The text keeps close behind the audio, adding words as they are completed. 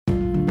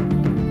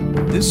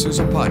This is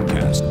a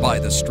podcast by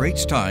The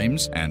Straits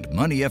Times and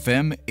Money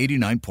FM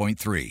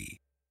 89.3.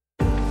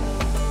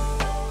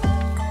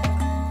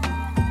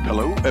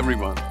 Hello,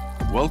 everyone.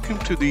 Welcome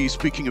to the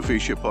Speaking of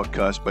Asia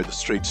podcast by The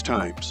Straits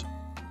Times.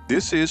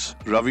 This is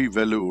Ravi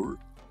Velloor,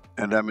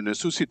 and I'm an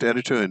associate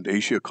editor and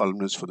Asia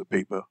columnist for the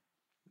paper.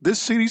 This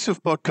series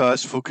of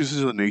podcasts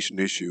focuses on Asian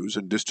issues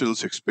and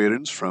distills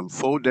experience from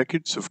 4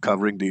 decades of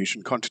covering the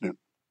Asian continent.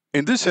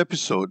 In this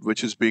episode,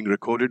 which is being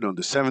recorded on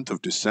the 7th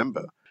of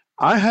December,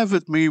 I have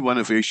with me one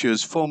of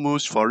Asia's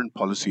foremost foreign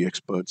policy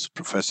experts,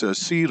 Professor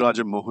C.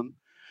 Rajamohan,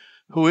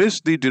 who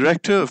is the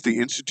director of the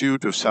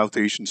Institute of South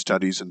Asian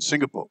Studies in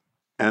Singapore.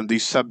 And the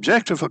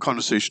subject of our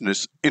conversation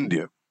is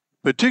India.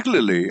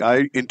 Particularly,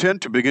 I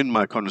intend to begin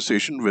my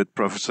conversation with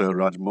Professor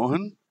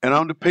Rajamohan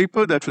around a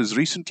paper that was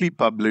recently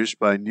published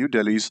by New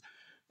Delhi's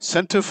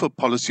Center for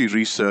Policy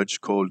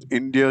Research called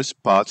India's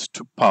Path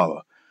to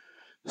Power: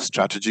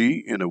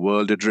 Strategy in a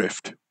World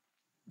Adrift.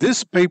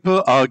 This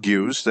paper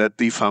argues that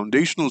the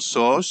foundational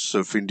source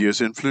of India's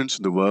influence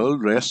in the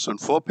world rests on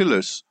 4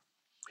 pillars.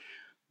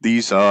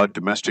 These are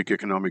domestic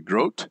economic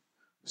growth,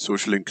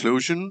 social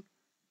inclusion,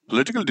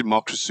 political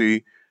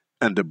democracy,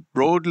 and a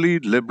broadly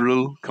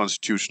liberal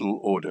constitutional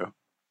order.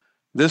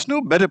 There's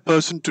no better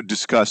person to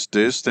discuss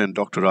this than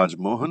Dr.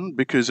 Rajamohan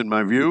because, in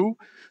my view,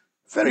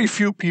 very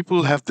few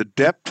people have the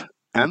depth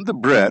and the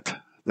breadth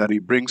that he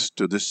brings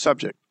to this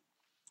subject.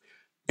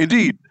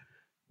 Indeed,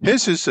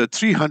 his is a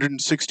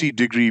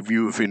 360-degree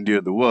view of India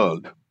and the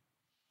world.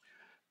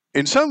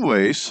 In some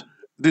ways,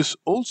 this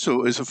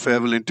also is a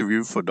farewell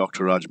interview for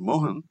Dr.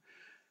 Rajamohan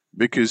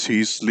because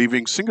he's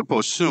leaving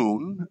Singapore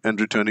soon and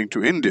returning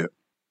to India.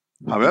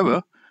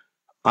 However,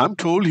 I'm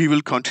told he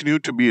will continue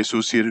to be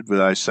associated with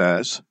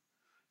ISAS,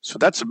 so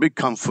that's a big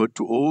comfort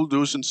to all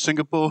those in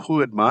Singapore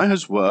who admire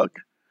his work,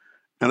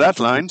 and that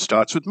line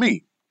starts with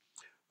me.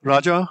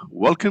 Raja,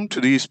 welcome to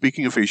the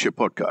Speaking of Asia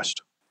podcast.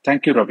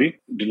 Thank you, Ravi.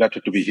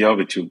 Delighted to be here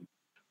with you.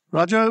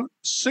 Raja,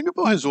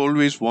 Singapore has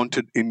always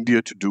wanted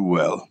India to do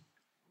well.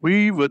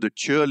 We were the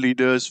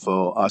cheerleaders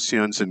for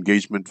ASEAN's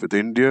engagement with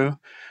India.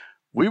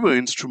 We were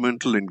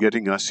instrumental in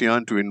getting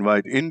ASEAN to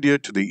invite India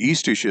to the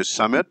East Asia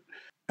Summit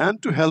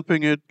and to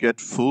helping it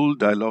get full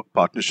dialogue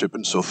partnership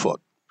and so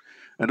forth.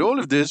 And all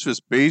of this was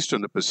based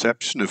on the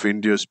perception of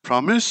India's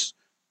promise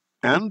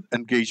and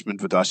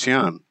engagement with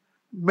ASEAN.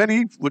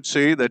 Many would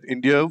say that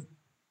India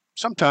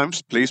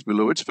sometimes plays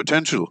below its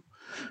potential.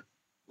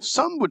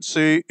 Some would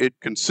say it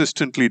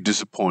consistently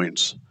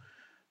disappoints.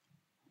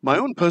 My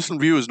own personal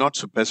view is not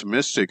so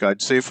pessimistic.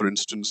 I'd say, for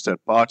instance,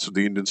 that parts of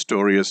the Indian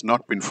story has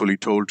not been fully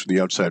told to the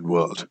outside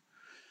world.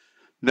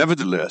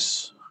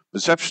 Nevertheless,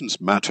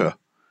 perceptions matter.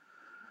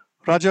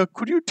 Raja,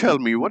 could you tell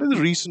me what are the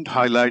recent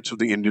highlights of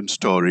the Indian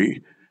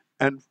story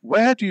and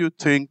where do you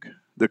think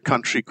the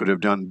country could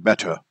have done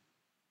better?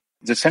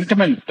 The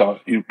sentiment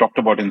you talked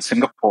about in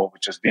Singapore,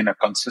 which has been a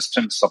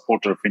consistent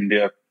supporter of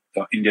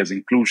India's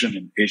inclusion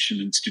in Asian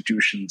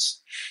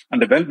institutions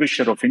and a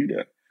well-wisher of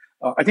India,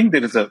 I think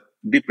there is a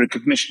deep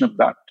recognition of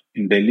that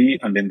in Delhi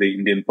and in the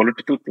Indian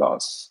political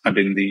class and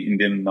in the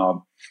Indian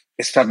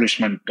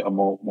establishment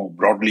more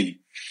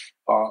broadly.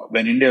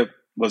 When India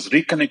was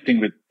reconnecting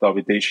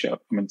with Asia,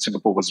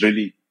 Singapore was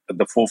really at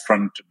the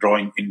forefront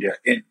drawing India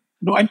in.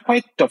 No, I'm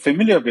quite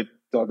familiar with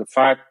the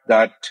fact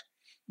that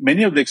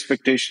many of the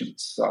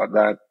expectations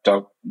that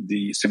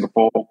the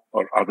Singapore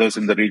or others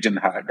in the region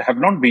have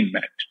not been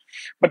met.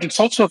 But it's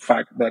also a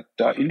fact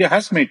that India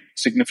has made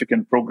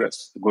significant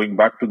progress going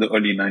back to the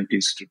early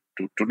 90s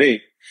to today.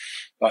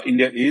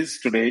 India is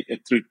today a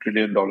 $3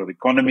 trillion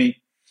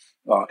economy.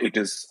 It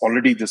is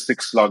already the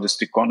 6th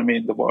largest economy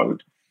in the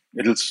world.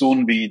 It will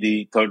soon be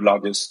the 3rd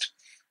largest,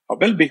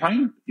 well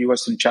behind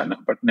US and China,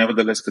 but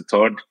nevertheless the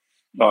 3rd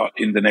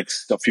in the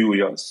next few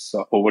years,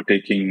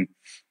 overtaking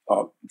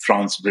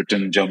France,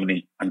 Britain,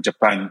 Germany, and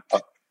Japan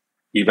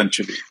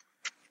eventually.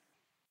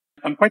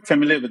 I'm quite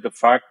familiar with the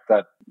fact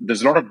that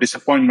there's a lot of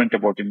disappointment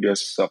about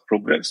India's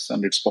progress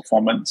and its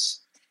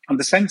performance, and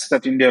the sense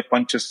that India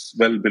punches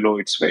well below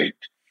its weight.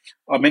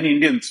 Many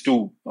Indians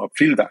too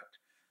feel that.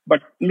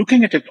 But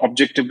looking at it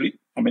objectively,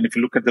 if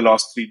you look at the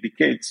last 3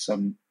 decades,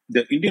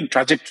 the Indian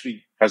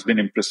trajectory has been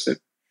impressive.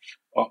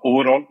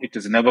 Overall, it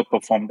has never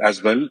performed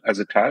as well as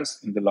it has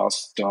in the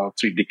last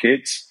 3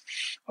 decades.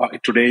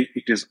 Today,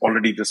 it is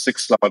already the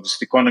 6th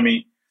largest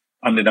economy.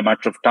 And in a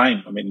matter of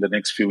time, in the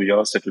next few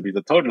years, it will be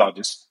the 3rd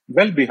largest,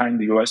 well behind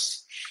the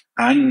US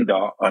and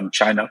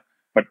China,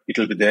 but it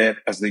will be there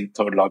as the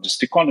 3rd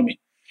largest economy.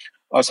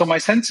 So my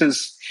sense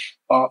is,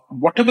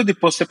 whatever the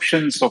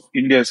perceptions of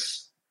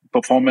India's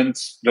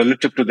performance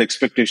relative to the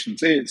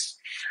expectations is,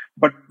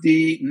 but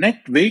the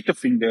net weight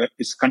of India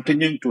is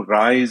continuing to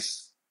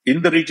rise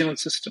in the regional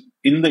system,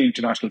 in the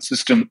international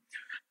system.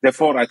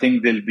 Therefore, I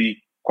think there'll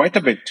be quite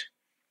a bit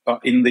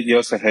in the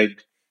years ahead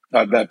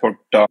about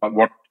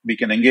what we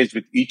can engage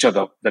with each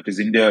other, that is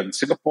India and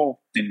Singapore,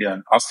 India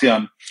and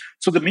ASEAN.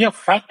 So the mere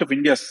fact of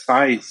India's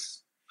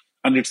size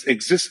and its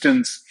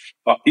existence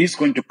is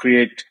going to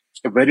create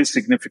a very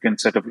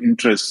significant set of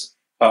interests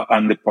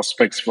and the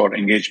prospects for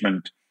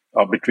engagement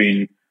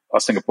between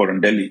Singapore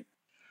and Delhi.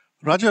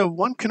 Raja,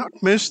 one cannot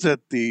miss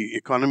that the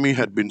economy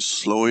had been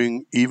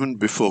slowing even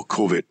before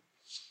COVID.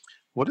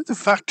 What are the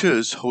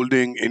factors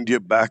holding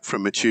India back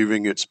from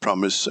achieving its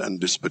promise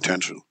and this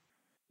potential?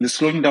 The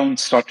slowing down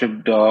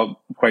started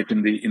quite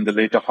in the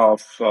later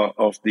half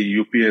of the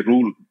UPA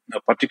rule,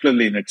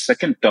 particularly in its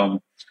second term,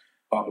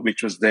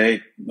 which was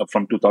there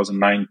from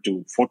 2009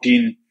 to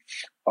 14.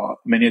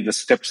 Many of the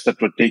steps that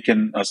were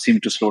taken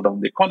seemed to slow down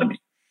the economy.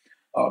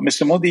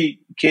 Mr. Modi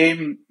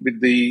came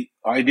with the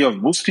idea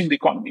of boosting the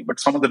economy, but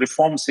some of the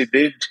reforms he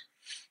did,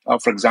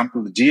 for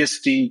example, the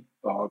GST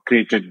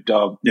created,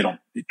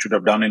 it should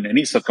have done in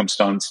any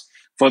circumstance,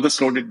 further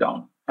slowed it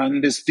down.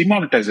 And this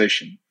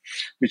demonetization,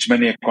 which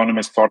many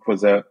economists thought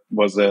was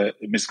a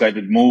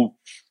misguided move,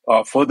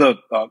 further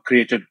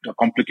created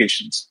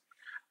complications.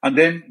 And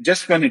then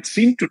just when it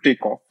seemed to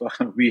take off,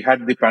 we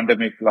had the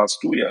pandemic last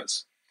 2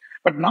 years.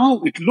 But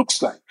now it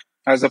looks like,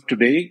 as of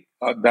today,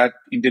 that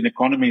Indian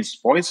economy is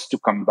poised to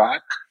come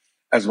back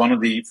as one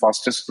of the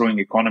fastest growing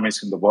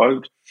economies in the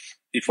world.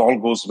 If all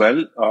goes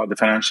well, the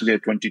financial year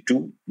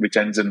 22, which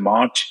ends in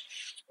March,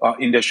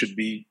 India should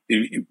be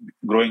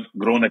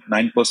grown at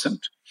 9%.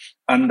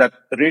 And that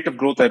rate of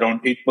growth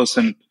around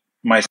 8%,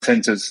 my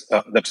sense is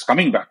that's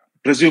coming back,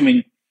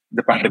 presuming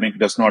the pandemic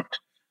does not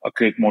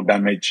create more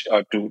damage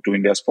to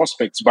India's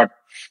prospects. But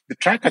the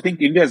track, I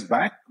think India is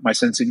back. My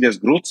sense, India's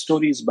growth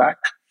story is back.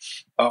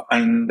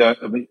 And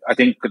I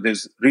think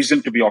there's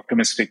reason to be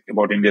optimistic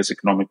about India's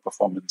economic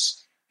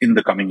performance in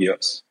the coming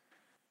years.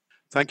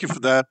 Thank you for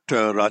that,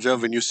 Raja.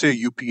 When you say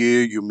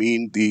UPA, you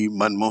mean the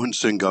Manmohan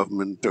Singh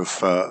government of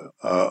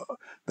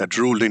that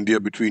ruled India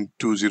between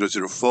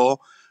 2004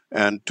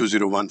 and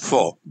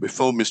 2014,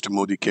 before Mr.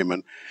 Modi came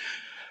in.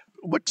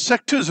 What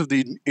sectors of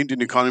the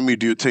Indian economy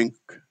do you think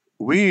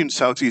we in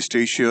Southeast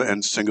Asia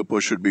and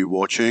Singapore should be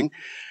watching?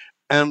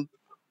 And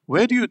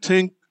where do you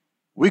think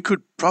we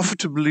could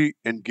profitably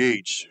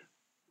engage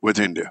with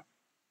India?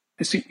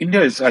 You see,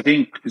 India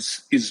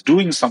is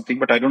doing something,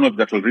 but I don't know if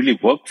that will really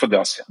work for the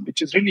ASEAN,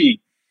 which is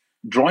really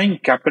drawing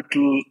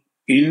capital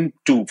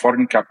into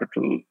foreign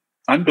capital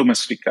and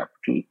domestic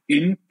capital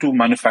into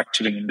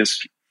manufacturing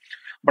industry.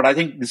 But I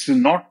think this is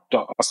not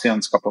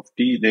ASEAN's cup of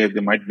tea.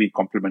 There might be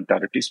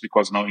complementarities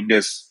because now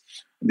India's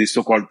the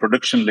so-called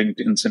production-linked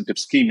incentive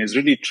scheme is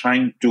really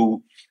trying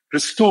to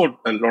restore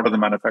a lot of the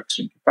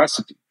manufacturing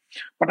capacity.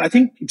 But I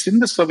think it's in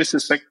the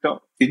services sector,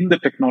 in the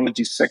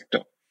technology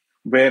sector,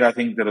 where I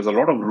think there is a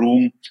lot of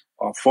room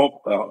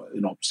for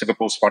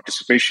Singapore's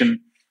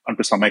participation and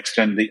to some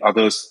extent the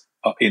others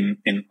in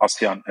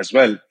ASEAN as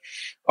well.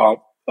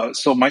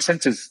 So my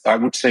sense is, I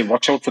would say,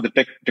 watch out for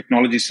the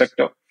technology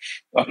sector.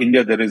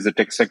 India, the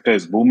tech sector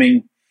is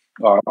booming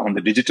on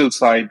the digital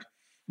side.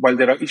 While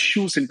there are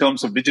issues in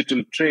terms of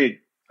digital trade,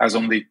 as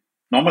on the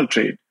normal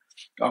trade,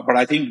 but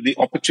I think the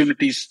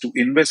opportunities to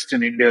invest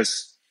in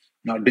India's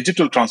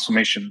digital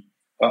transformation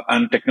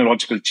and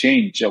technological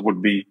change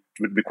would be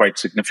quite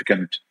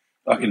significant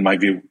in my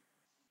view.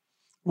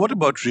 What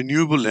about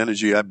renewable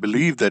energy? I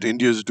believe that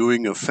India is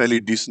doing a fairly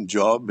decent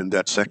job in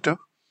that sector.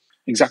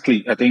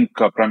 Exactly. I think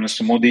Prime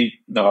Minister Modi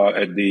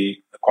at the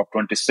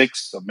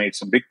COP26 made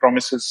some big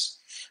promises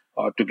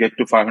to get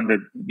to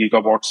 500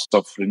 gigawatts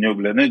of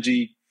renewable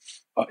energy,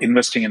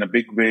 investing in a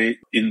big way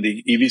in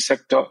the EV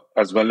sector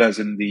as well as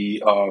in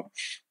the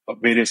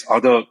various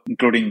other,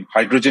 including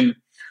hydrogen.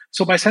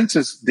 So my sense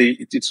is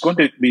it's going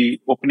to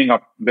be opening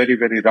up very,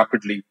 very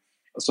rapidly.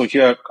 So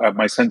here,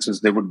 my sense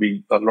is there would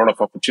be a lot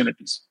of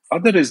opportunities.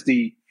 Other is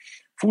the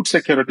food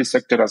security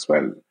sector as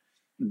well,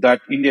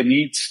 that India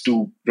needs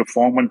to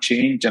reform and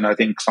change. And I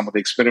think some of the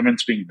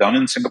experiments being done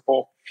in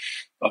Singapore,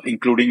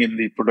 including in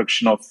the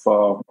production of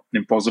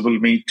impossible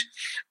meat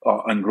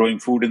and growing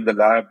food in the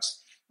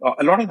labs,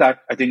 a lot of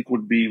that I think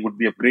would be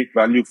of great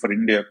value for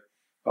India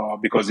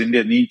because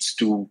India needs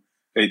to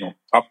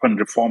up and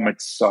reform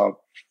its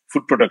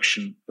food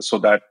production so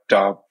that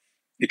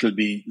it will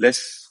be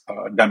less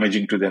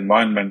damaging to the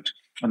environment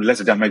and less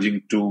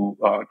damaging to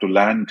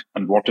land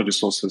and water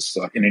resources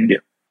in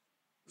India.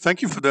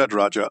 Thank you for that,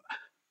 Raja.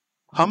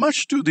 How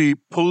much do the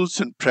pulls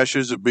and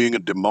pressures of being a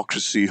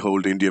democracy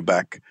hold India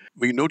back?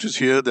 We notice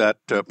here that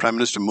Prime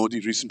Minister Modi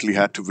recently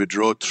had to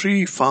withdraw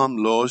 3 farm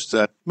laws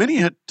that many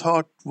had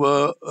thought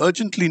were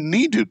urgently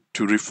needed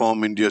to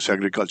reform India's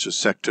agriculture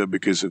sector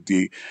because of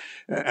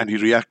and he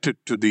reacted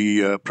to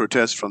the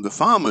protests from the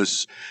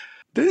farmers.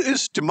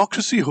 Is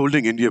democracy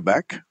holding India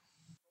back?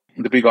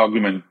 The big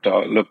argument,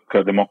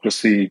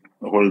 democracy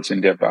holds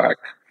India back.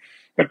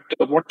 But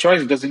what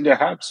choice does India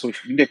have? So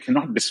India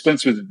cannot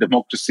dispense with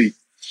democracy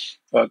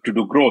to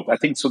do growth. I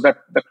think so that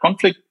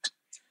conflict,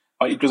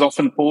 it was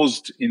often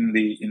posed in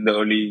the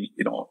early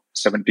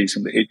 70s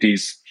and the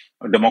 80s.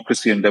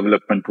 Democracy and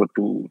development were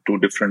two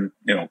different,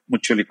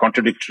 mutually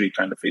contradictory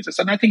kind of phases.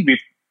 And I think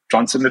we've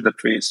transcended that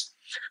phase.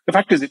 The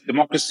fact is that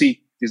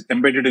democracy is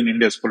embedded in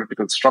India's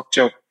political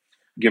structure.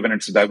 Given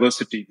its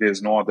diversity,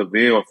 there's no other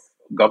way of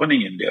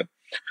governing India.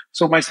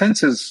 So my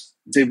sense is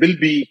there will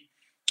be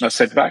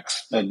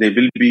setbacks. There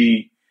will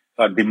be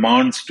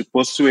demands to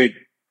persuade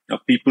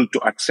people to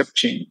accept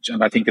change.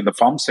 And I think in the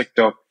farm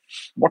sector,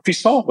 what we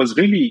saw was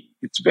really,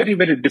 it's very,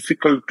 very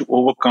difficult to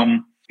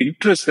overcome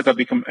interests that have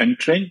become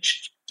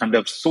entrenched and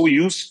are so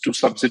used to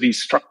subsidy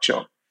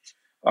structure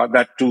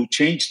that to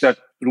change that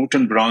root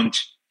and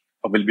branch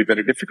will be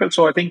very difficult.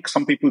 So I think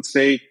some people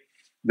say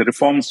the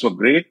reforms were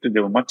great, they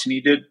were much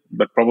needed,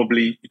 but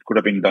probably it could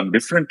have been done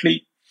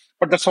differently.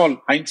 But that's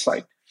all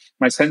hindsight.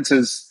 My sense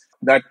is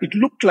that it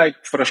looked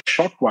like for a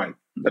short while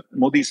that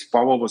Modi's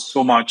power was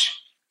so much,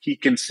 he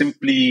can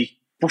simply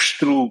push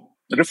through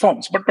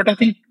reforms. But I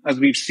think, as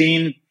we've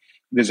seen,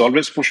 there's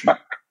always pushback.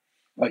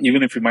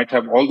 Even if you might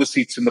have all the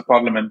seats in the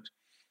parliament,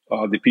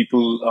 the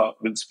people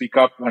will speak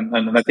up,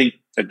 and I think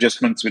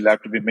adjustments will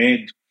have to be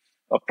made,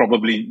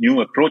 probably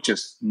new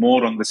approaches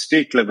more on the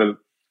state level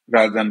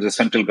rather than the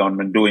central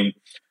government doing.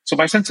 So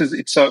my sense is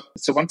it's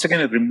once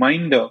again a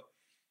reminder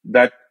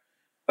that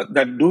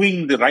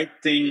doing the right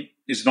thing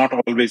is not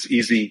always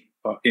easy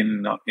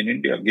in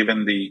India,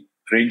 given the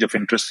range of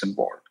interests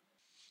involved.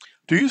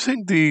 Do you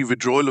think the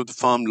withdrawal of the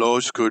farm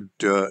laws could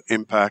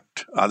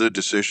impact other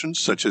decisions,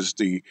 such as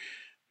the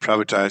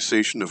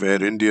privatization of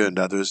Air India and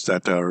others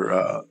that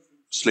are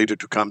slated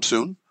to come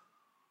soon?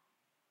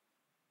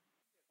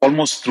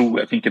 Almost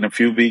through. I think in a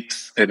few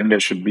weeks, Air India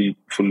should be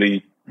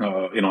fully,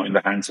 in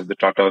the hands of the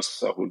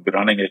Tatas who will be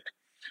running it.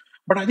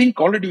 But I think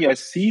already I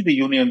see the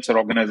unions are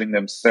organizing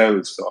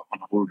themselves on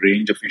a whole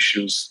range of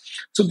issues.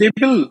 So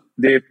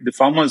the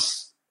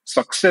farmers'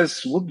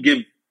 success would give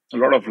a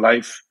lot of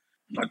life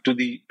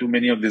to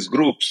many of these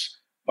groups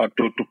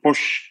to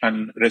push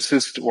and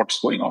resist what's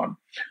going on.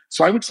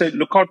 So I would say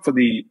look out for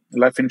the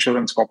Life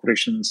Insurance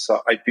Corporation's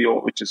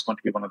IPO, which is going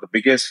to be one of the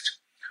biggest.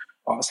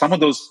 Some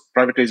of those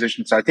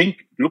privatizations, I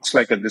think, looks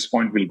like at this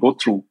point will go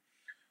through.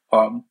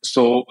 But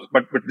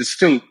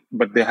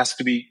there has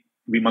to be.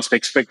 We must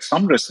expect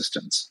some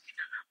resistance.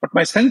 But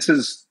my sense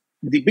is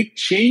the big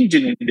change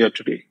in India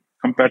today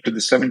compared to the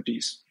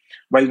 70s,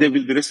 while there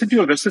will be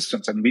residual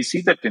resistance, and we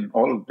see that in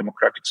all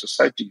democratic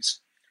societies,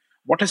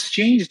 what has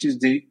changed is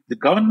the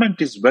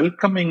government is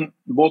welcoming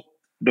both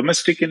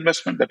domestic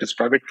investment, that is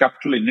private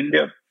capital in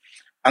India,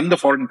 and the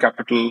foreign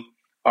capital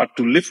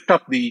to lift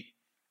up the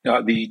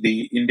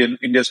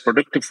India's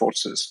productive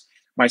forces.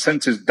 My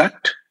sense is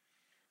that,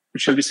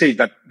 shall we say,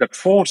 that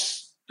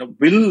force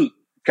will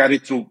carry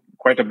through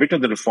quite a bit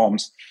of the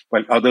reforms,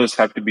 while others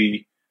have to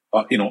be,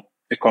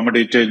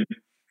 accommodated,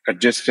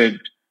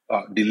 adjusted,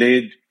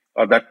 delayed.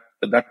 That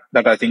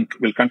I think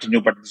will continue.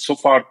 But so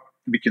far,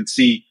 we can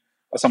see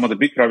some of the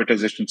big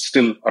privatizations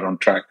still are on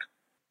track.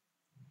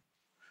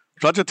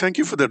 Raja, thank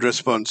you for that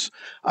response.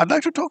 I'd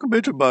like to talk a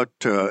bit about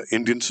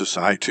Indian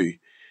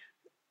society.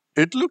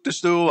 It looked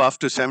as though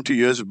after 70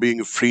 years of being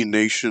a free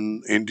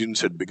nation,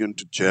 Indians had begun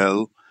to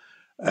gel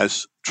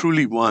as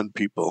truly one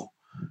people.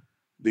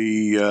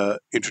 The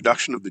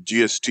introduction of the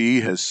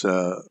GST has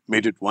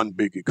made it one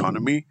big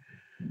economy.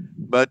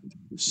 But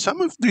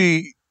some of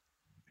the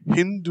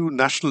Hindu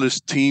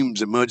nationalist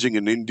themes emerging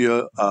in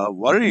India are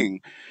worrying,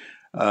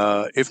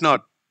 if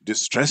not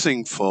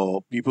distressing,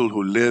 for people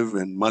who live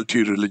in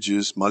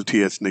multi-religious,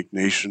 multi-ethnic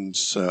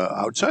nations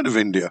outside of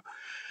India.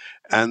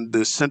 And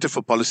the Center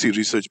for Policy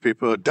Research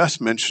paper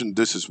does mention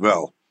this as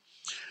well.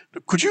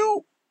 Could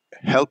you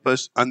help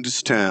us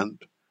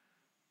understand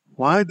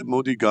why the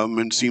Modi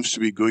government seems to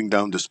be going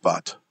down this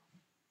path?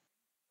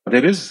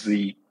 There is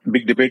the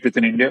big debate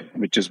within India,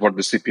 which is what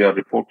the CPR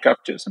report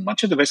captures. And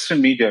much of the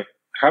Western media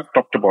have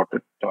talked about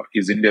it.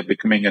 Is India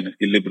becoming an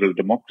illiberal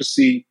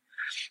democracy?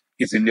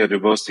 Is India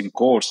reversing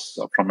course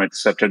from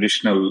its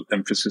traditional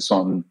emphasis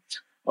on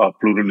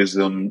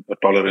pluralism,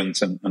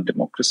 tolerance, and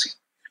democracy?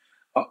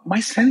 My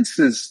sense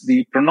is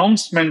the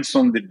pronouncements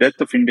on the death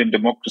of Indian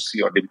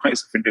democracy or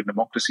demise of Indian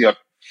democracy are,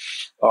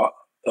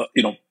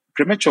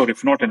 premature,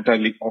 if not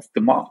entirely off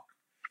the mark.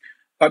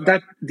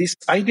 That this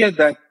idea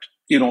that,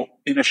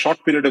 in a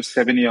short period of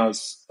 7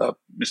 years,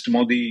 Mr.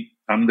 Modi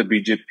and the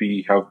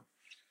BJP have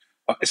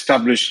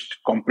established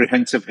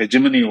comprehensive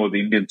hegemony over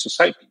the Indian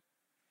society,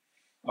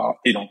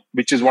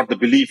 which is what the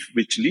belief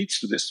which leads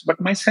to this.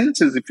 But my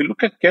sense is, if you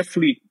look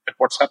carefully at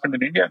what's happened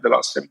in India in the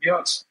last 7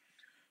 years,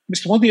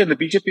 Mr. Modi and the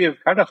BJP have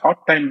had a hard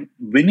time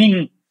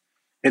winning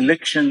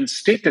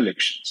state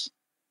elections.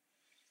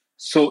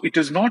 So it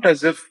is not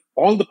as if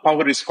all the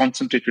power is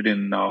concentrated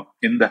in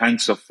the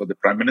hands of the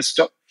Prime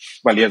Minister,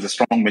 while he has a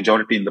strong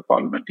majority in the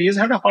parliament. He has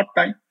had a hard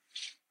time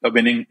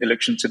winning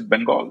elections in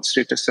Bengal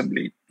State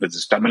Assembly, which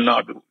is Tamil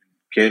Nadu,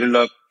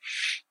 Kerala.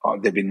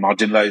 They've been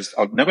marginalized,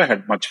 or never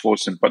had much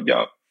force in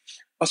Punjab.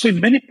 So in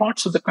many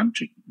parts of the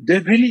country,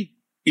 there really,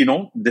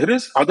 there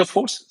is other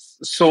forces.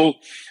 So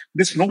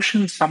this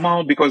notion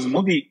somehow, because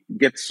Modi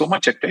gets so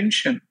much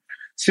attention,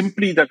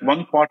 simply that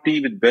one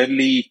party with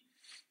barely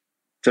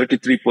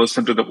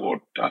 33% of the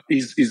vote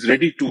is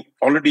ready to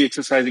already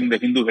exercising the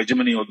Hindu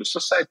hegemony of the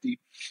society,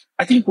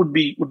 I think would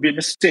be a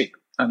mistake.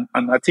 And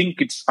I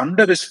think it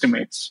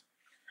underestimates,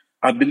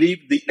 I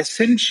believe, the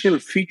essential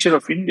feature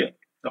of India,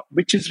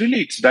 which is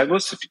really its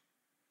diversity.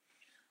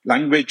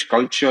 Language,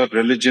 culture,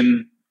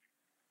 religion,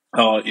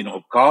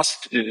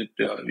 caste,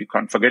 you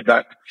can't forget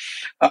that.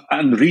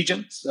 And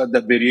regions,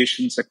 the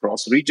variations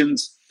across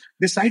regions.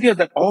 this idea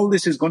that all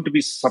this is going to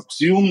be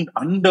subsumed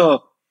under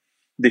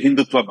the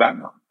Hindutva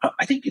banner,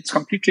 I think it's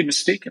completely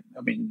mistaken.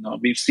 I mean,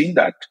 we've seen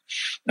that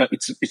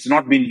it's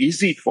not been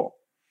easy for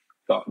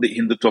the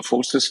Hindutva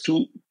forces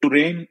to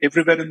reign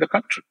everywhere in the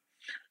country.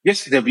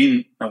 Yes, there have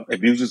been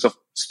abuses of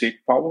state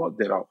power.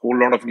 There are a whole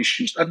lot of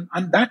issues,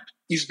 and that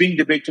is being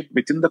debated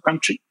within the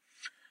country.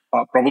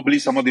 Probably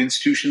some of the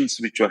institutions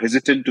which were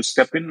hesitant to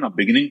step in are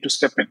beginning to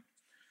step in.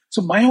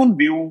 So my own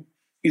view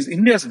is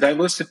India's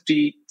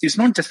diversity is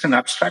not just an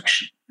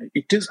abstraction.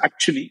 It is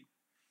actually,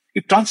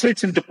 it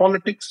translates into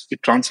politics.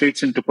 It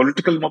translates into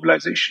political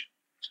mobilization.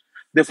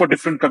 Therefore,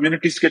 different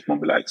communities get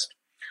mobilized.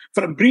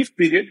 For a brief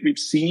period, we've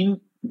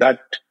seen that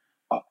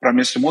Prime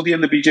Minister Modi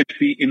and the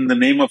BJP, in the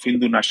name of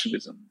Hindu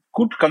nationalism,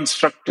 could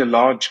construct a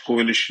large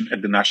coalition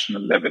at the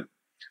national level.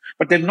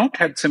 But they've not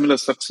had similar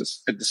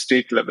success at the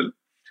state level.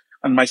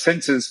 And my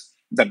sense is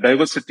that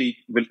diversity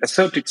will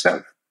assert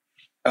itself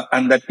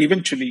and that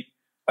eventually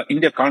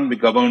India can't be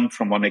governed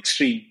from one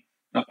extreme.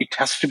 It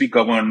has to be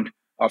governed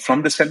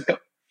from the center.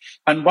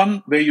 And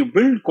one where you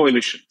build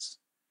coalitions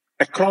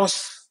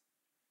across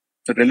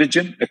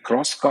religion,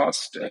 across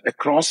caste,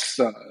 across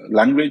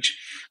language.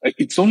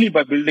 It's only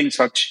by building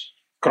such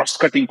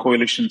cross-cutting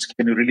coalitions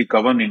can you really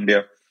govern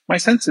India. My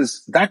sense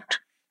is that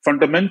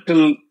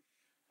fundamental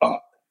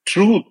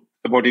truth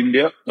about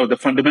India, or the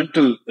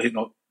fundamental,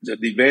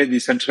 the where the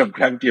center of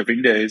gravity of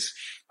India is,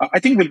 I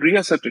think will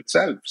reassert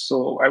itself.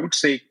 So I would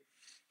say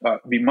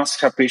we must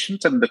have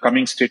patience, and the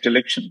coming state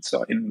elections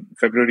in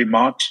February,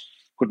 March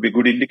could be a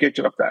good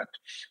indicator of that.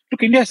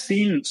 Look, India has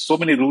seen so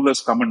many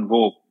rulers come and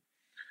go.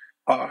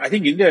 I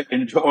think India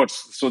endures.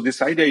 So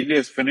this idea India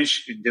is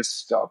finished in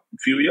just a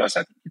few years,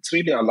 I think it's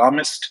really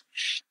alarmist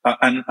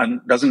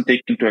and doesn't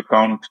take into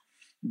account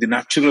the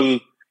natural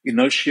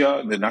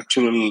inertia, the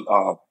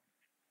natural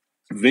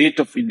weight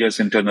of India's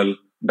internal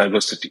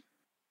diversity.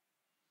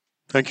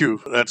 Thank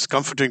you. That's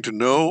comforting to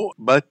know.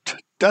 But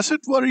does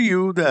it worry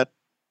you that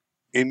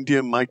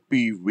India might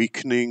be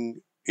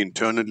weakening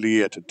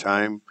internally at a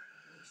time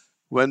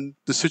when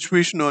the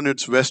situation on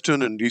its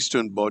western and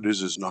eastern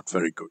borders is not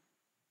very good?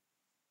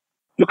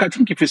 Look, I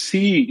think if you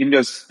see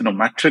India's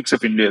matrix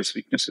of India's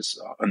weaknesses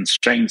and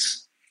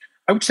strengths,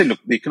 I would say, look,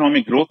 the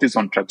economic growth is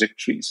on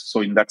trajectories. So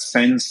in that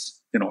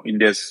sense,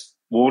 India's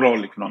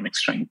overall economic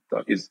strength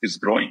is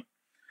growing.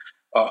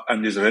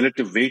 And his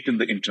relative weight in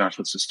the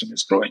international system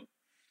is growing.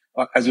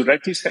 As you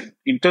rightly said,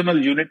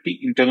 internal unity,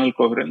 internal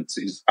coherence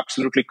is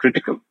absolutely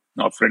critical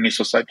for any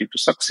society to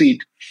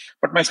succeed.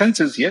 But my sense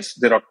is, yes,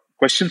 there are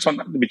questions on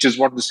that, which is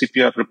what the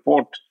CPR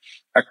report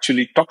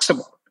actually talks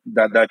about,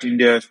 that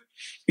India's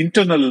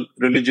internal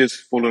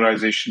religious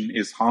polarization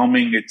is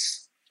harming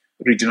its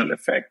regional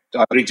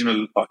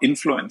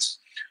influence.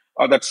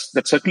 That's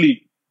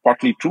certainly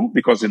partly true,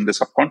 because in the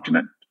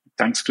subcontinent,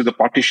 thanks to the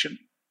partition,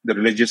 the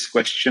religious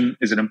question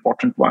is an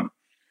important one.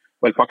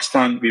 While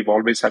Pakistan, we've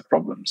always had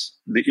problems.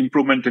 The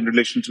improvement in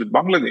relations with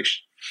Bangladesh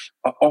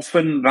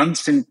often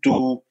runs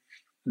into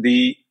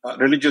the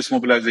religious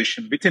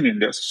mobilization within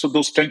India. So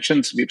those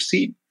tensions we've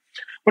seen.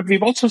 But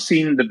we've also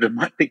seen the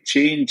dramatic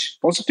change,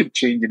 positive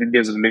change in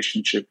India's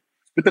relationship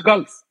with the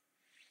Gulf.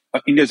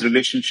 India's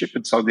relationship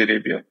with Saudi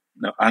Arabia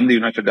and the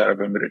United Arab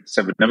Emirates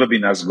have never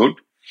been as good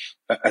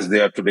as they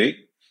are today.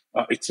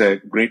 It's a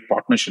great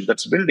partnership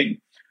that's building.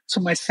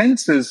 So my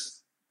sense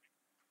is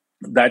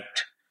that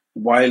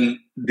while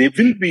there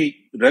will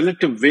be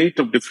relative weight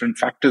of different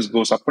factors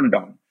goes up and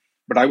down,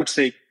 but I would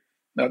say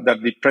that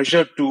the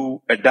pressure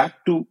to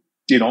adapt to,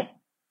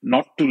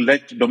 not to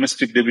let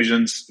domestic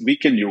divisions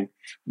weaken you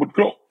would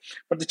grow.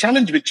 But the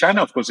challenge with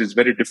China, of course, is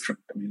very different.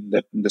 I mean,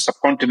 that in the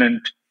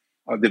subcontinent,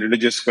 the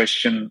religious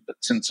question,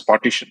 since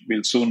partition,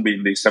 will soon be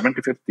in the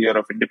 75th year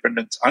of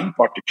independence and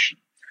partition.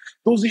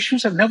 Those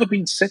issues have never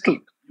been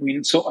settled. I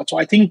mean, so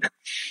I think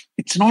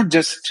it's not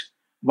just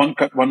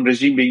one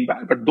regime being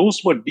bad, but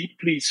those were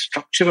deeply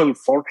structural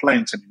fault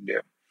lines in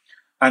India.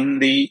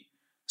 And the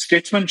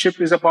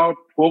statesmanship is about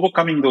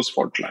overcoming those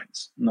fault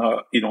lines,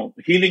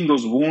 healing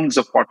those wounds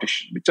of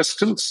partition, which are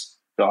still,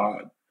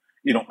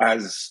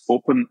 as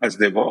open as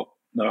they were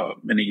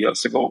many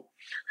years ago.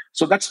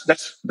 So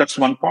that's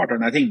one part.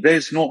 And I think there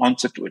is no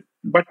answer to it.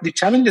 But the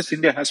challenges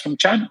India has from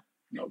China,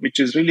 which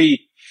is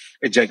really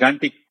a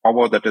gigantic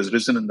power that has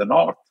risen in the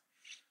north,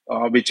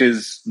 which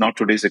is now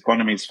today's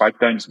economy is 5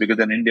 times bigger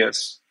than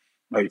India's.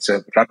 It's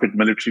a rapid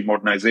military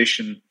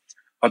modernization.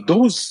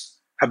 Those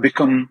have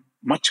become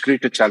much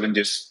greater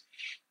challenges.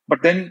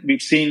 But then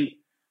we've seen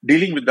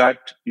dealing with that,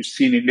 you've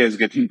seen India is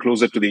getting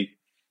closer to the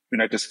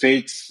United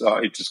States.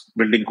 It's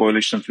building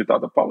coalitions with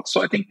other powers.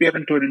 So I think we are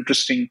into an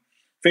interesting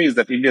phase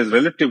that India's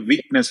relative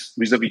weakness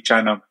vis-a-vis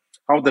China,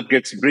 how that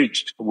gets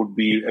bridged would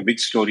be a big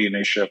story in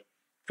Asia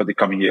for the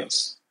coming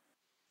years.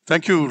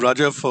 Thank you,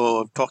 Raja,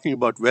 for talking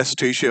about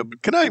West Asia.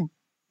 But can I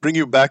bring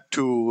you back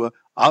to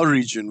our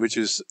region, which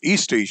is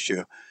East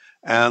Asia,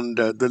 and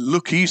the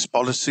Look East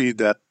policy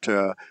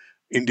that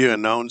India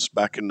announced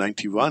back in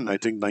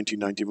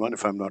 1991,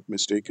 if I'm not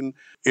mistaken.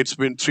 It's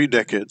been 3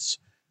 decades.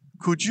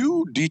 Could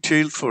you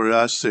detail for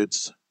us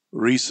its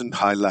recent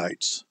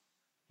highlights,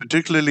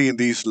 particularly in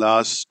these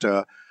last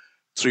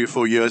 3 or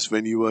 4 years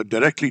when you were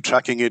directly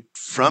tracking it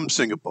from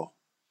Singapore?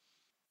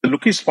 The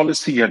Lookie's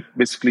policy had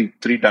basically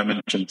three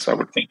dimensions, I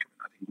would think.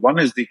 One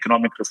is the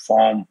economic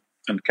reform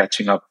and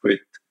catching up with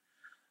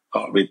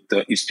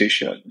the East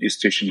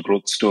Asian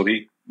growth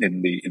story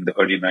in the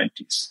early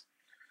 90s.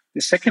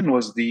 The second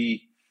was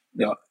the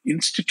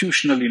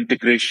institutional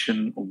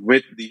integration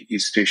with the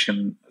East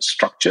Asian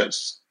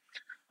structures.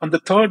 And the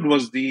third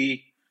was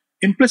the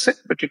implicit,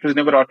 but it was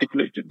never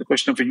articulated, the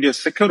question of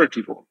India's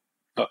security role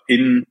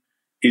in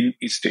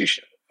East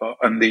Asia.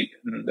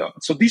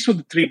 So these were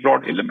the three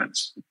broad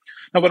elements.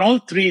 Now, in all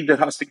three,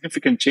 there are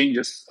significant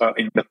changes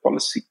in the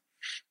policy.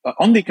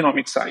 On the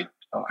economic side,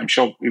 I'm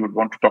sure we would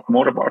want to talk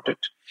more about it,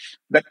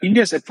 that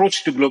India's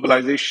approach to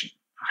globalization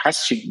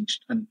has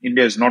changed, and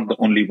India is not the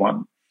only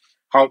one.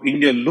 How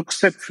India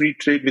looks at free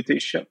trade with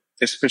Asia,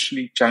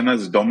 especially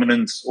China's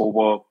dominance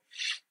over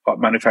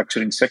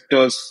manufacturing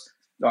sectors,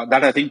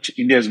 that I think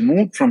India has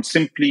moved from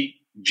simply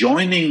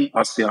joining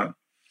ASEAN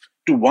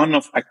to one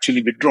of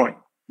actually withdrawing,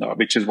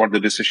 which is what the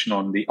decision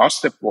on the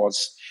RCEP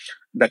was,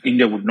 that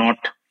India would not,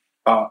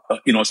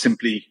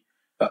 simply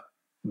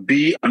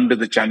be under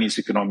the Chinese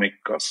economic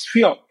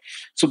sphere.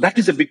 So that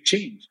is a big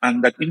change,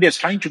 and that India is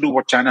trying to do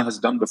what China has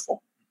done before.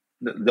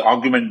 The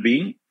argument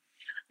being,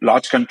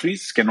 large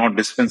countries cannot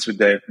dispense with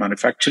their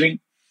manufacturing,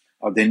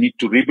 or they need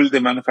to rebuild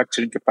their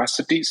manufacturing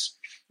capacities,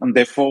 and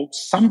therefore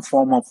some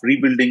form of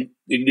rebuilding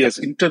India's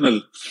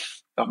internal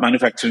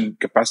manufacturing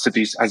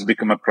capacities has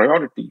become a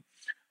priority.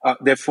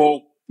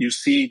 Therefore, you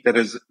see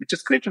which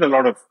has created a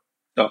lot of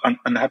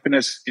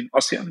unhappiness in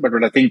ASEAN, but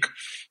I think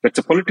that's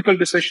a political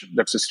decision,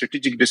 that's a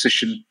strategic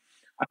decision,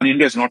 and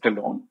India is not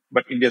alone,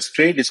 but India's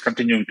trade is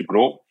continuing to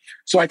grow.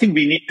 So I think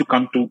we need to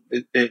come to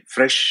a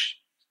fresh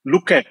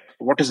look at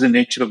what is the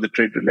nature of the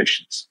trade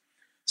relations.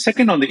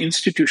 Second, on the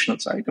institutional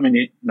side,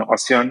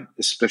 ASEAN,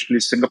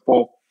 especially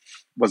Singapore,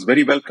 was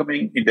very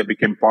welcoming. India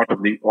became part of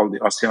all the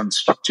ASEAN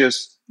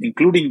structures,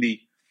 including the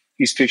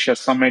East Asia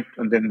Summit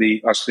and then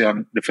the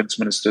ASEAN Defense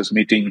Ministers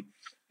meeting,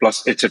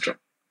 plus etc.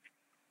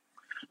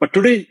 But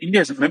today,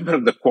 India is a member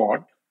of the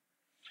Quad,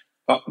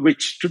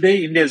 which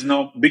today India is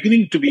now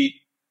beginning to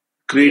be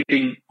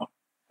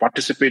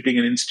participating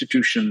in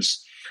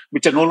institutions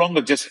which are no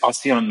longer just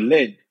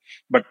ASEAN-led,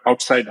 but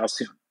outside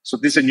ASEAN. So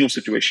this is a new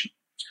situation.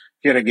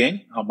 Here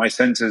again, my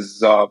sense is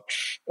the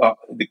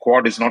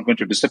Quad is not going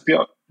to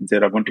disappear.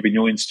 There are going to be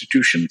new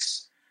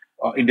institutions.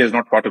 India is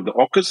not part of the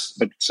AUKUS,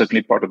 but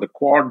certainly part of the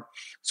Quad.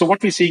 So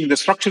what we're seeing, the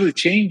structural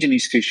change in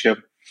East Asia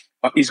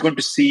is going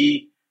to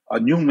see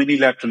new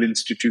minilateral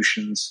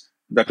institutions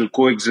that will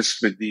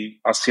coexist with the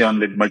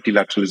ASEAN-led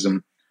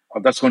multilateralism.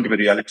 That's going to be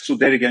reality. So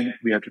there again,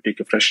 we have to take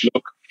a fresh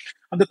look.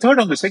 And the third,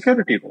 on the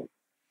security role,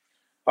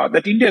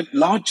 that India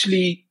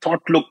largely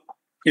thought,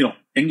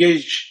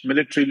 engage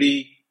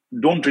militarily,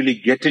 don't really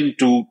get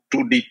too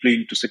deeply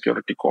into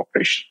security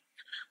cooperation.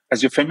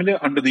 As you're familiar,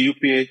 under the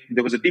UPA,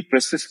 there was a deep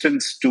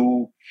resistance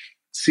to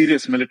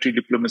serious military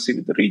diplomacy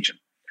with the region.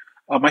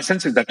 My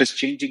sense is that is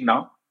changing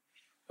now.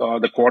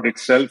 The Quad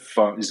itself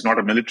is not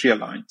a military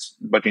alliance,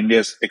 but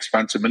India's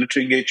expansive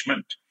military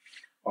engagement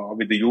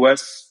with the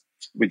US,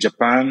 with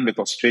Japan, with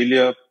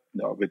Australia,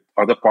 with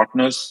other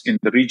partners in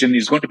the region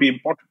is going to be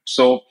important.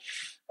 So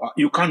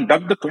you can't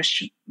duck the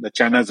question that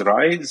China's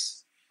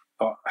rise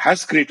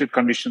has created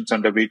conditions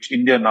under which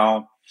India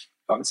now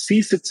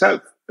sees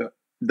itself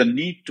the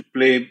need to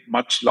play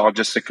much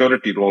larger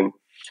security role.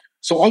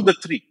 So all the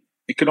three,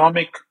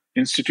 economic,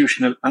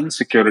 institutional, and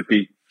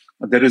security,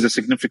 there is a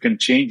significant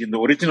change in the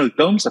original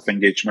terms of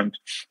engagement.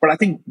 But I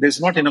think there's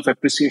not enough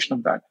appreciation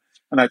of that.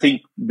 And I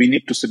think we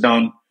need to sit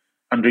down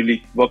and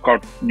really work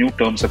out new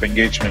terms of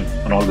engagement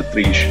on all the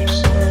three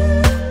issues.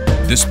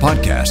 This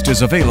podcast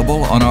is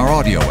available on our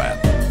audio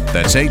app.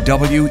 That's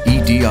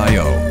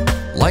AWEDIO.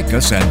 Like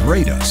us and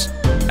rate us.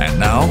 And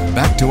now,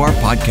 back to our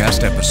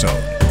podcast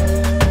episode.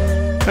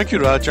 Thank you,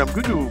 Raj. I'm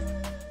going to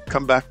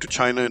come back to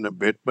China in a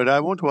bit, but I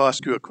want to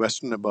ask you a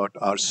question about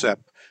RCEP,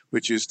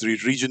 which is the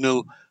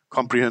Regional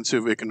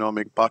Comprehensive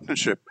Economic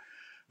Partnership,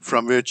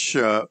 from which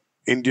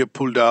India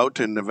pulled out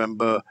in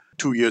November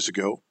 2 years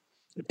ago.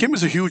 It came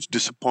as a huge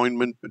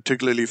disappointment,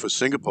 particularly for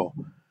Singapore.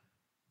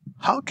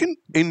 How can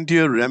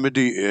India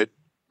remedy it?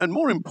 And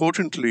more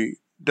importantly,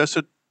 does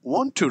it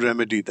want to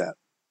remedy that?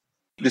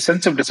 The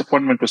sense of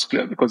disappointment was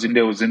clear because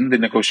India was in the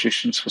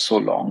negotiations for so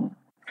long.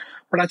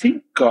 But I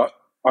think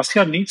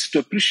ASEAN needs to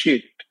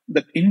appreciate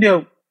that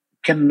India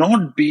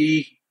cannot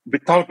be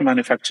without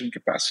manufacturing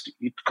capacity.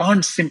 It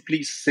can't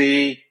simply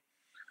say,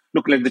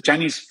 look, like the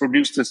Chinese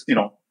produce this,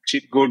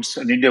 cheap goods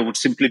and India would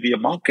simply be a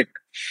market.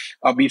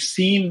 We've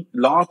seen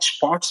large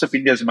parts of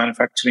India's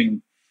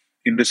manufacturing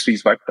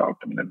industries wiped out.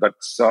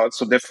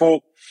 So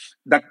therefore,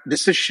 that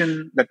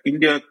decision that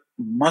India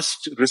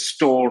must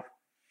restore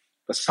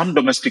some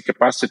domestic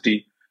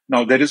capacity.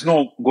 Now, there is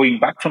no going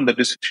back from the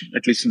decision,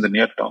 at least in the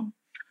near term.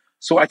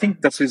 So I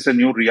think this is a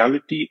new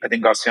reality I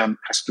think ASEAN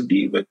has to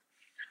deal with.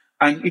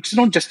 And it's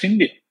not just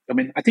India.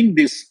 I think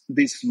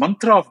this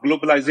mantra of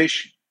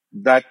globalization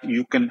that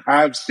you can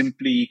have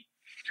simply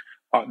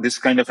this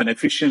kind of an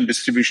efficient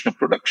distribution of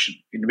production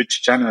in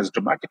which China has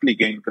dramatically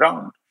gained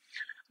ground,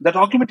 that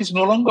argument is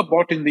no longer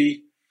bought in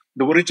the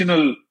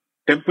original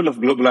temple of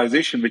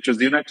globalization, which was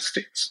the United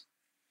States.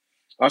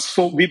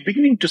 So we're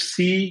beginning to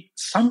see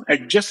some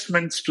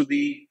adjustments to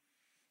the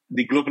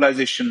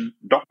globalization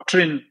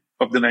doctrine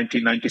of the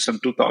 1990s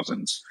and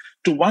 2000s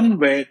to one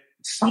where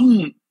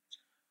some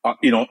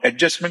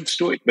adjustments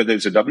to it, whether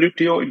it's a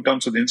WTO in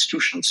terms of the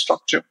institutional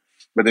structure,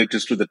 whether it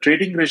is to the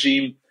trading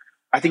regime,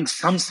 I think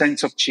some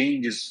sense of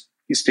change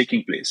is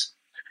taking place.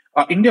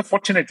 India,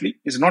 fortunately,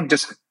 is not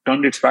just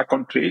turned its back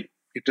on trade.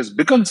 It has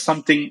begun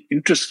something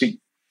interesting.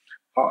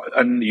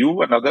 And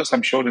you and others,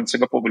 I'm sure, in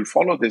Singapore will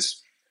follow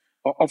this,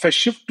 of a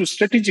shift to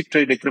strategic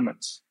trade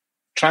agreements.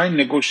 Try and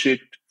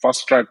negotiate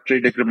fast-track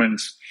trade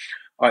agreements.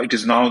 It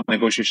is now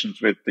negotiations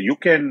with the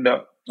UK and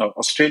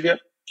Australia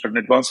at an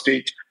advanced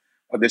stage.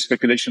 There's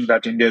speculation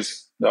that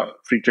India's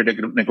free trade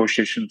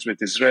negotiations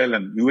with Israel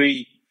and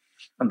UAE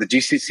and the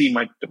GCC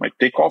might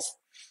take off.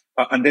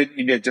 And then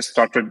India just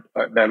started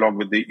a dialogue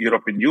with the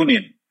European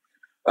Union.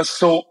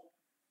 So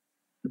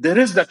there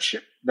is that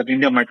shift that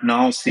India might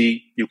now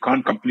see you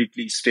can't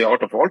completely stay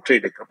out of all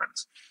trade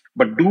agreements,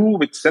 but do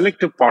with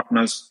selective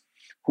partners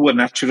who are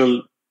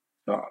natural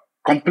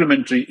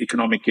complementary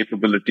economic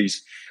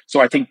capabilities. So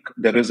I think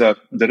there is a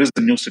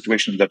new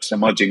situation that's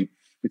emerging,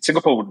 which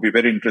Singapore would be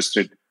very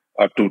interested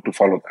to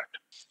follow that.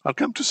 I'll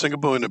come to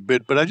Singapore in a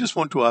bit, but I just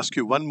want to ask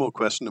you one more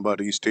question about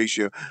East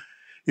Asia.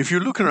 If you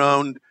look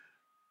around,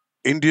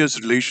 India's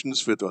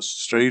relations with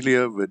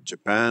Australia, with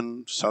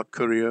Japan, South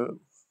Korea,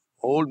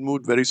 all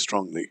moved very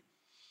strongly.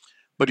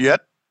 But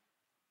yet,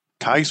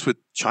 ties with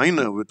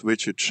China, with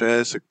which it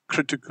shares a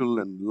critical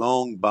and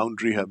long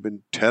boundary, have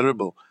been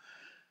terrible.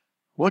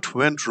 What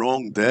went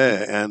wrong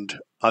there? And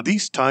are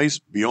these ties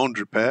beyond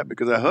repair?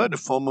 Because I heard a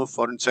former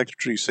foreign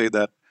secretary say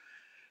that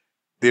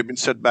they've been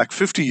set back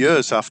 50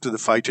 years after the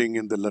fighting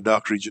in the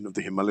Ladakh region of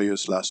the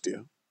Himalayas last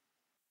year.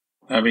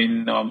 I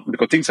mean,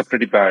 because things are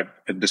pretty bad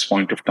at this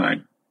point of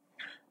time.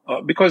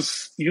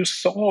 Because you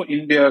saw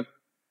India,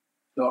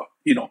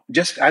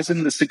 just as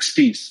in the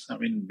 60s, I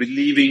mean,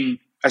 believing,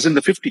 as in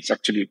the 50s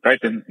actually,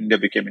 right, when India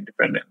became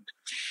independent,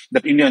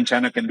 that India and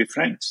China can be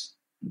friends,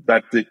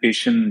 that the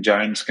Asian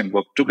giants can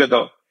work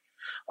together.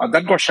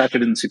 That got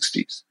shattered in the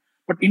 60s.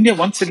 But India,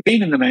 once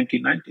again in the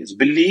 1990s,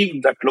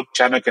 believed that, look,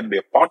 China can be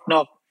a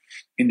partner,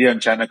 India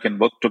and China can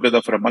work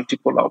together for a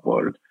multipolar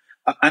world,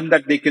 and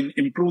that they can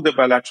improve their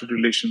bilateral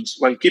relations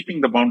while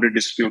keeping the boundary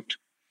dispute,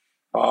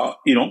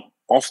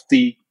 off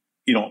the,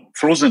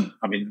 frozen.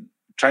 I mean,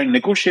 try and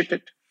negotiate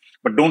it,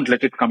 but don't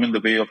let it come in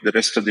the way of the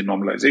rest of the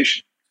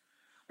normalization.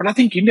 But I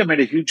think India made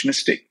a huge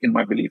mistake, in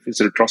my belief. It's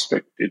a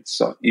retrospect. It's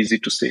easy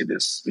to say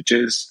this, which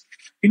is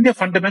India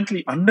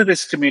fundamentally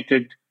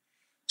underestimated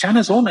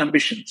China's own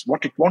ambitions,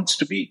 what it wants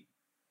to be.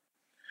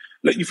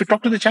 Like if you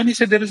talk to the Chinese,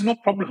 say there is no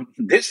problem.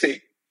 They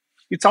say,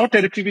 it's our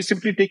territory, we're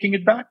simply taking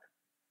it back.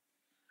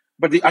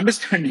 But the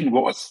understanding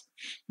was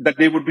that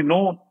there would be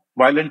no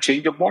violent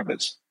change of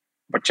borders.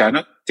 But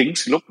China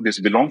thinks, look, this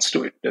belongs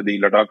to it, the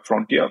Ladakh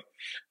frontier.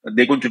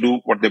 They're going to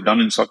do what they've done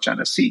in South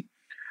China Sea.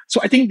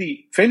 So I think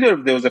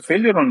there was a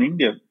failure on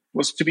India,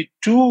 was to be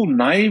too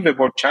naive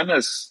about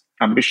China's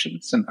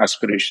ambitions and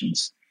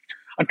aspirations.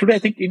 And today I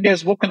think India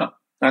has woken up.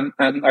 And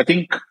I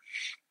think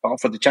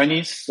for the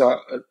Chinese,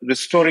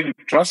 restoring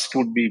trust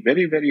would be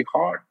very, very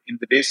hard in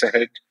the days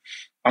ahead,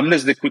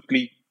 unless they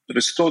quickly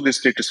restore the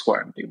status quo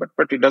ante.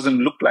 But it doesn't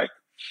look like,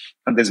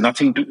 and there's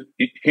nothing to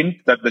hint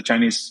that the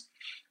Chinese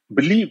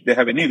believe they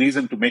have any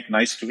reason to make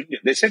nice to India.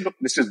 They say, look,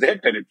 this is their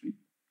territory.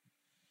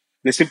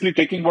 They're simply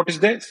taking what is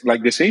theirs,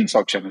 like they say in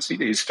South China Sea.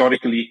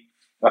 Historically,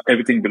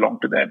 everything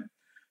belonged to them.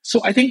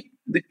 So I think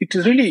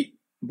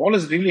ball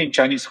is really in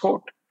Chinese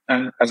court.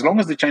 And as long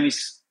as the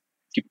Chinese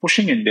keep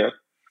pushing India,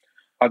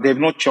 they have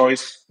no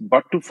choice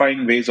but to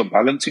find ways of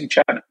balancing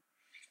China,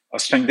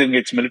 strengthening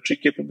its military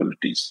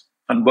capabilities,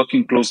 and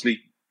working closely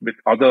with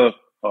other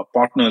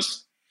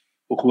partners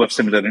who have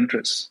similar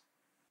interests.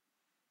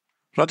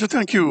 Raja,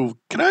 thank you.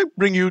 Can I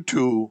bring you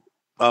to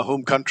our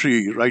home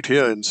country right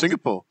here in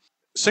Singapore?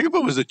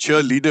 Singapore was the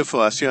cheerleader for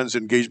ASEAN's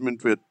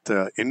engagement with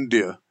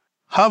India.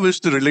 How is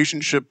the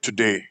relationship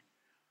today?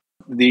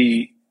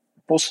 The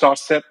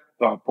post-RCEP,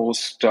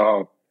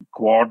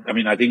 post-Quad,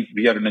 I think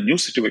we are in a new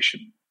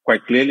situation.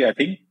 Quite clearly, I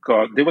think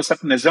there were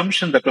certain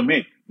assumptions that were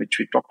made, which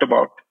we talked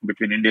about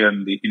between India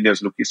and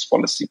India's Look East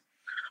policy.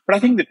 But I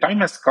think the time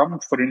has come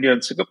for India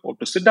and Singapore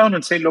to sit down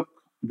and say, look,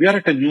 we are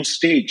at a new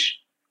stage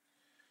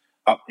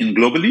in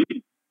globally,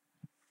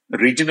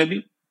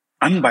 regionally,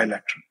 and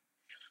bilaterally.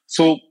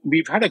 So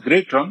we've had a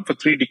great run for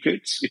 3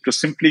 decades. It was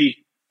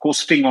simply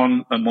coasting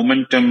on a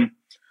momentum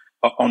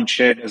on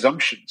shared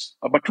assumptions.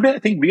 But today, I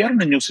think we are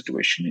in a new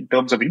situation in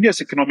terms of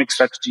India's economic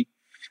strategy.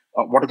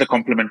 What are the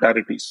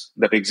complementarities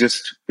that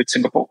exist with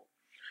Singapore?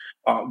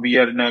 We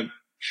are in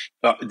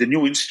the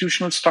new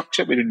institutional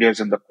structure where India is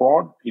in the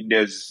Quad.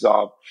 India is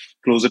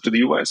closer to the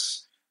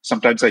US.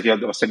 Sometimes I hear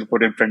the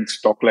Singaporean friends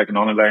talk like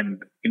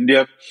non-aligned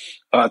India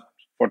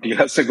 40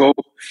 years ago.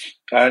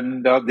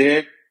 And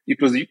there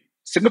it was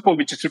Singapore,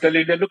 which is to tell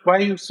India, look, why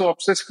are you so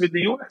obsessed with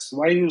the US?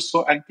 Why are you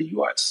so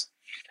anti-US?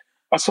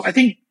 So I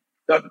think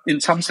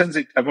in some sense,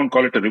 I won't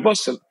call it a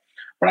reversal,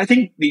 but I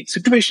think the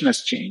situation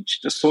has changed.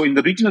 So in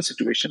the regional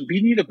situation,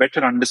 we need a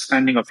better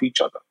understanding of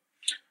each other.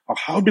 Or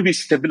how do we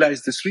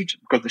stabilize this region?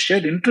 Because the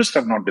shared interests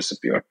have not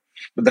disappeared,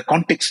 but the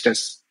context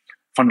has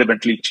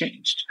fundamentally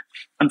changed.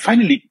 And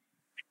finally,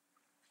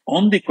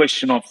 on the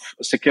question of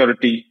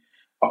security,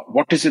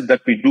 what is it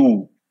that we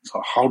do?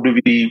 So how do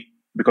we,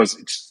 because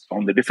it's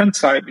on the defense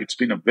side, it's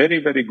been a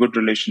very, very good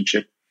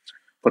relationship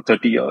for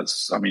 30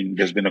 years. I mean,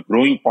 there's been a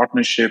growing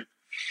partnership,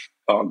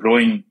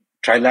 growing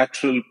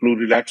trilateral,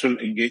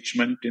 plurilateral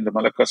engagement in the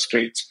Malacca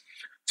Straits.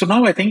 So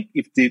now I think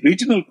if the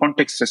regional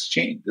context has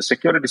changed, the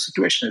security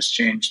situation has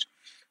changed,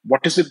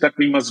 what is it that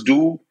we must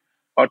do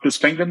to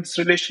strengthen this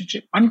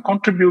relationship and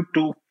contribute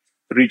to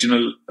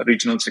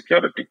regional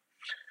security?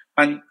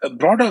 And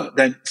broader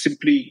than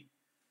simply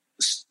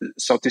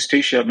Southeast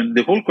Asia, I mean,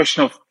 the whole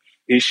question of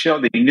Asia,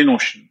 the Indian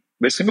Ocean,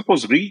 where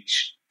Singapore's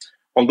reach,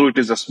 although it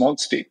is a small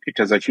state, it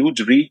has a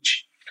huge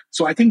reach.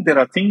 So I think there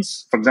are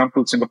things, for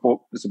example,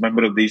 Singapore is a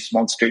member of the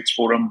Small States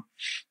Forum.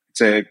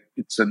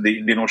 It's in the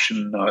Indian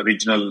Ocean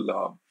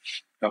Regional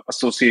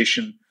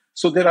Association.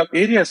 So there are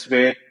areas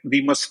where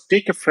we must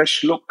take a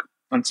fresh look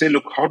and say,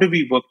 look, how do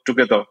we work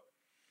together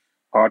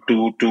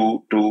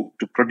to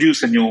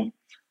produce a new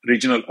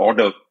regional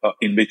order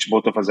in which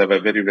both of us have a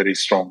very, very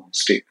strong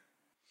stake?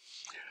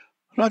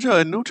 Raja,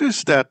 I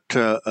noticed that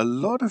a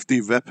lot of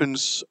the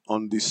weapons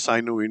on the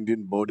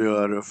Sino-Indian border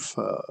are of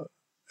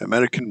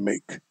American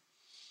make.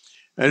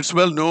 And it's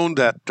well known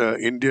that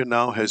India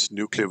now has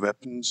nuclear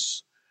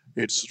weapons.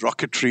 Its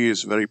rocketry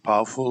is very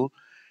powerful,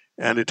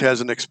 and it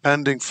has an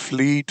expanding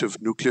fleet of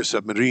nuclear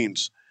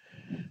submarines.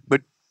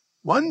 But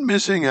one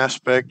missing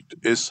aspect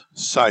is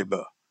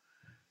cyber.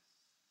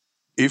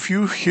 If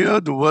you hear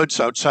the words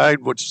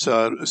outside what's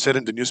said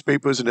in the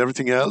newspapers and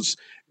everything else,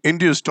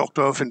 India is talked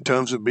of in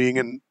terms of being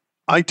an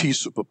IT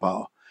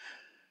superpower.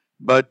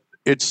 But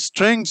its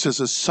strengths as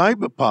a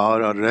cyber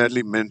power are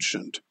rarely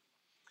mentioned.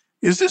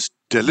 Is this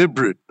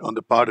deliberate on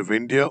the part of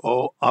India,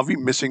 or are we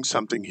missing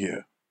something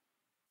here?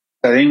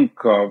 I think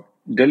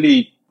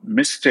Delhi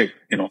missed a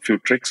few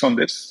tricks on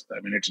this.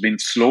 I mean, it's been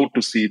slow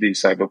to see the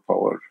cyber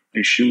power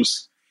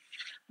issues.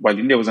 While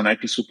India was an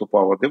IT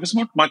superpower, there was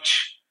not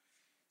much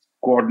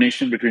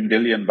coordination between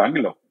Delhi and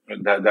Bangalore.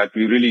 That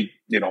we really,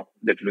 that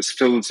it was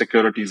still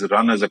security is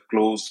run as a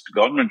closed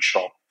government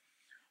shop,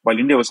 while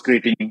India was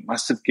creating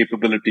massive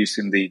capabilities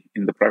in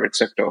the private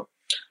sector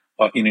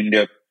in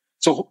India.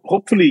 So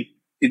hopefully,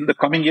 in the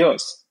coming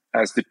years,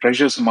 as the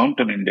pressures mount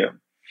on India,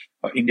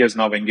 India is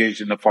now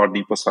engaged in a far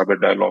deeper cyber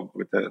dialogue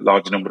with a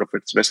large number of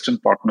its Western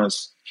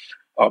partners.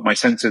 My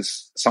sense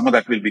is some of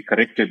that will be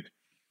corrected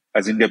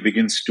as India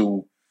begins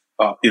to,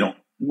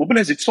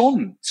 mobilize its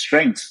own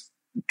strengths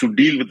to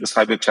deal with the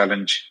cyber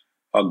challenge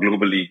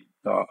globally.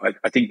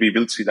 I think we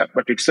will see that,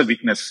 but it's a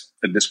weakness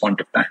at this point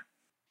of time.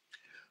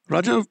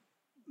 Raja,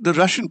 the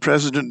Russian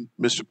president,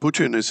 Mr.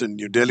 Putin, is in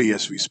New Delhi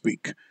as we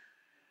speak.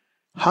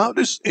 How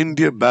does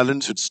India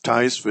balance its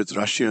ties with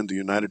Russia and the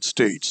United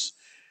States,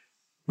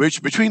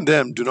 which between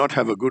them do not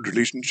have a good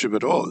relationship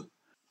at all?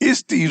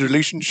 Is the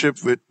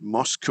relationship with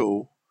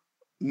Moscow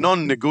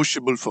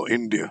non-negotiable for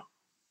India?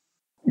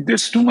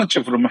 There's too much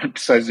of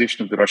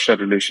romanticization of the Russia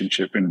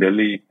relationship in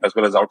Delhi, as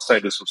well as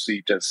outsiders who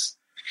see it as.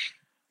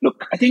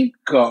 Look, I think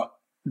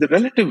the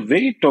relative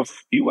weight of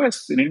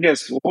US in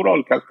India's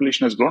overall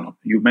calculation has grown up.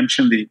 You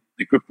mentioned the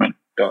equipment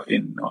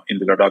in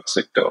the Ladakh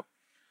sector.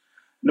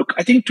 Look,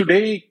 I think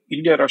today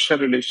India-Russia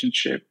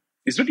relationship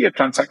is really a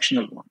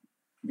transactional one.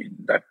 I mean,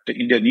 that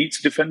India needs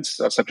defense,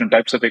 certain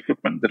types of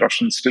equipment the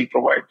Russians still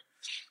provide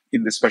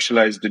in the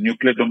specialized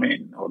nuclear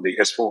domain, or the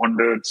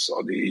S-400s,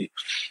 or the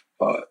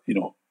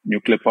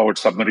nuclear-powered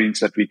submarines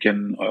that we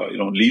can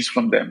lease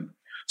from them.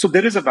 So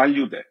there is a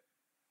value there.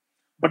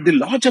 But the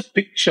larger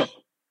picture,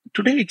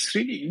 today it's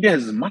really India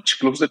is much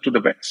closer to the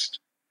West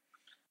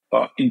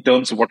in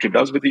terms of what it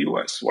does with the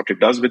US, what it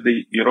does with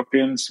the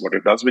Europeans, what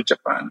it does with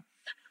Japan.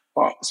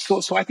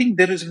 So I think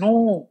there is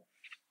no,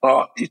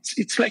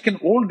 it's like an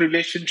old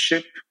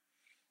relationship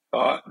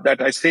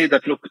that I say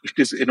that, look, it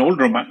is an old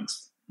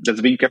romance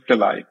that's being kept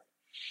alive.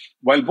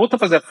 While both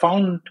of us have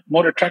found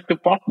more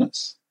attractive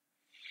partners.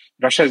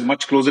 Russia is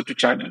much closer to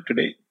China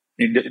today.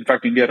 In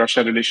fact,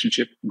 India-Russia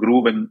relationship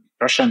grew when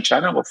Russia and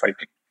China were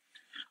fighting.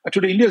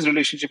 Today, India's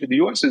relationship with the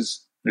US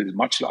is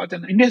much larger,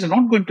 and India is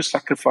not going to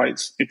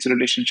sacrifice its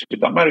relationship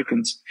with the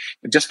Americans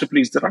just to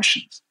please the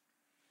Russians.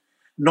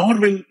 Nor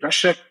will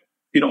Russia,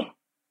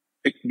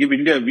 give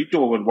India a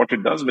veto over what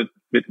it does with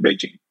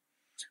Beijing.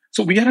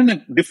 So we are in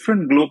a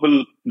different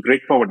global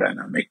great power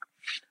dynamic.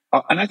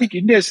 And I think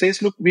India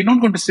says, look, we're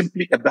not going to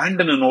simply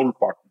abandon an old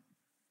partner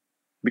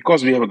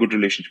because we have a good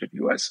relationship with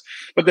the US.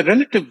 But the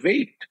relative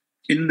weight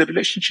in the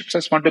relationships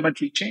has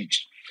fundamentally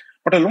changed.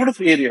 But a lot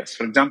of areas,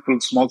 for example,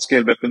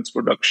 small-scale weapons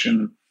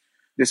production,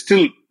 they're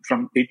still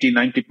from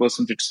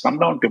 80-90%, it's come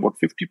down to about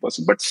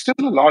 50%, but still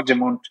a large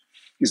amount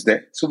is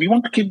there. So we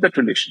want to keep that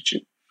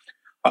relationship.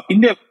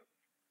 India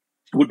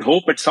would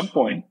hope at some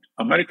point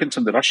Americans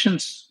and the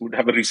Russians would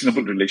have a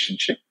reasonable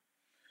relationship.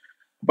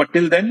 But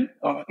till then,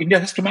 India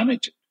has to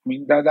manage it. I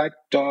mean,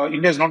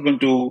 India is not going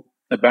to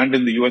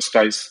abandon the US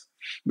ties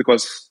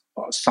because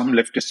some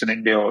leftists in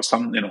India or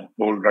some,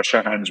 old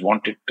Russia hands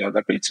want it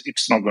that way.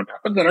 It's not going to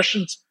happen. The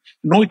Russians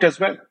know it as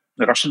well.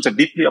 The Russians are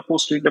deeply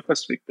opposed to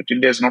Indo-Pacific, but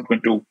India is not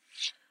going to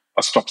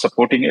stop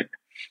supporting it.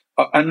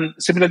 And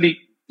similarly,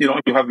 you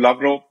have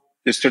Lavrov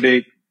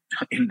yesterday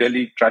in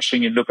Delhi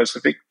trashing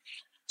Indo-Pacific.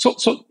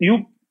 So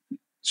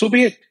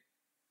be it.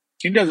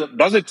 India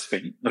does its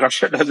thing.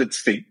 Russia does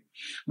its thing.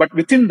 But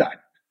within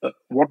that,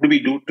 what do we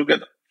do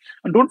together?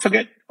 And don't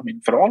forget,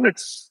 for all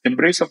its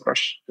embrace of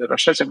Russia,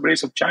 Russia's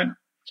embrace of China,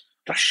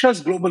 Russia's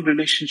global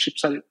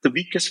relationships are at the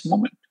weakest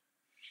moment.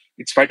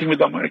 It's fighting with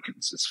the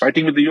Americans. It's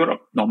fighting with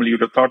Europe. Normally,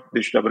 you'd have thought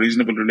they should have a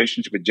reasonable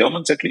relationship with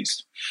Germans at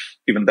least.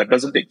 Even that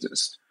doesn't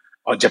exist.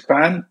 Or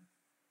Japan.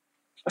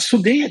 So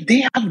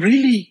they have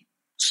really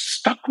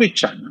stuck with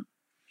China.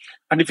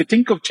 And if you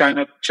think of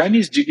China,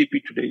 Chinese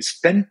GDP today is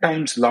 10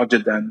 times larger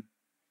than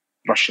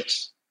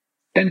Russia's.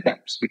 10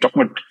 times. We're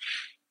talking about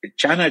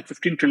China at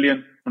 15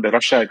 trillion and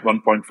Russia at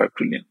 1.5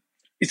 trillion.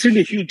 It's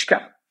really a huge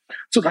gap.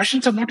 So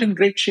Russians are not in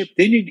great shape.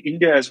 They need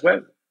India as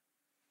well.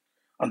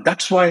 And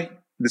that's why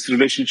this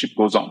relationship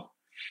goes on.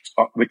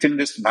 Within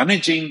this,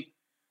 maintaining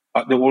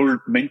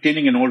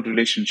an old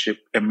relationship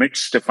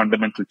amidst the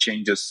fundamental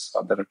changes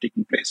that are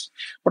taking place.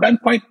 But I'm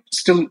quite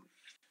still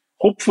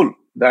hopeful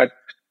that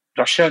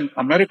Russia and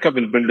America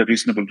will build a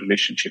reasonable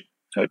relationship.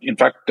 In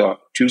fact,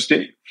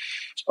 today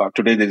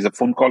there is a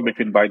phone call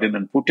between Biden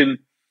and Putin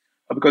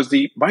because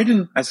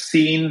Biden has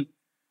seen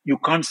you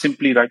can't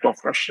simply write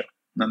off Russia.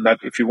 And that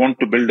if you want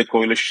to build a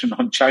coalition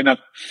on China,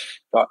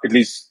 at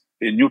least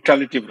the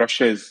neutrality of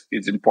Russia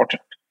is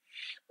important.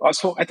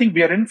 So I think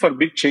we are in for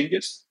big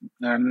changes.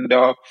 And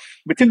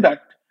within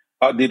that,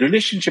 the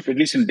relationship, at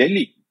least in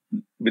Delhi,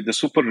 with the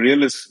super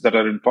realists that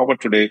are in power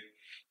today,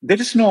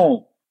 there is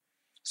no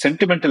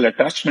sentimental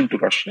attachment to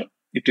Russia.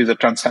 It is a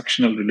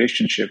transactional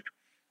relationship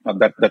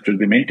that will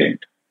be maintained.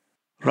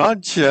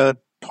 Raj,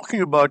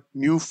 talking about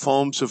new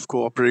forms of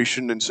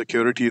cooperation and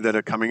security that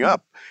are coming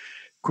up,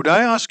 could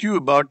I ask you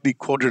about the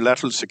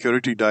Quadrilateral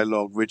Security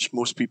Dialogue, which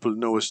most people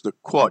know as the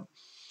Quad?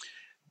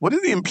 What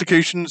are the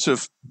implications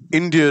of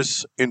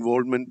India's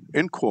involvement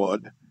in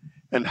Quad,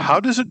 and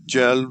how does it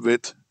gel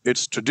with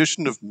its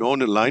tradition of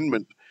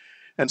non-alignment?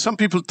 And some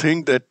people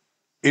think that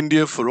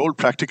India, for all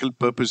practical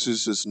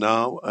purposes, is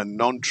now a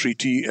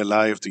non-treaty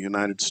ally of the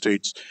United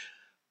States.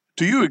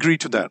 Do you agree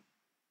to that?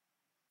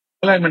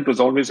 Alignment was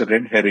always a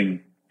red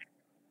herring,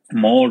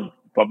 more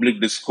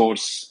public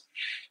discourse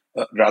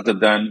rather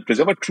than it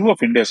was ever true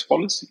of India's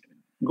policy.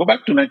 Go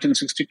back to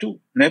 1962.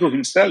 Nehru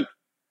himself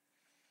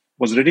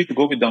was ready to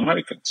go with the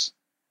Americans.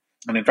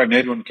 And in fact,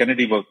 Nehru and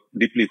Kennedy were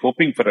deeply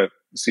hoping for a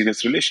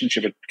serious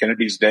relationship, but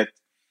Kennedy's death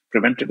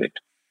prevented it.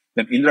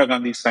 Then Indira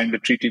Gandhi signed a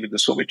treaty with the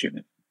Soviet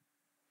Union.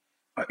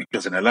 It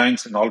was an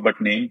alliance in all but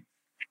name.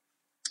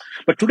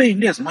 But today,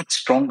 India is much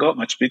stronger,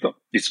 much bigger.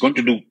 It's going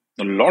to do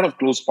a lot of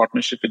close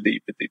partnership with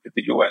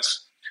the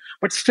US.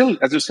 But still,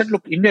 as you said,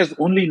 look, India is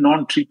only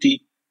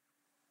non-treaty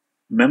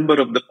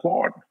member of the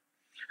Quad,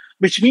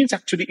 which means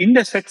actually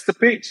India sets the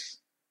pace.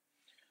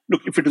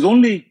 Look, if it is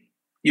only,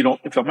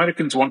 if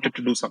Americans wanted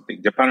to do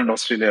something, Japan and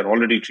Australia are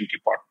already treaty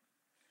partners.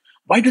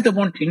 Why do they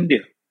want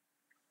India?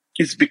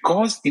 It's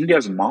because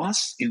India's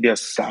mass,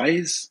 India's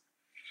size,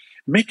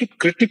 make it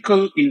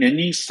critical in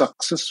any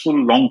successful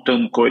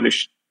long-term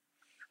coalition.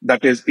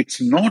 That is,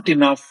 it's not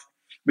enough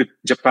with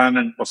Japan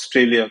and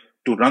Australia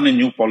to run a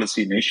new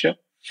policy in Asia.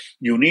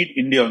 You need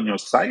India on your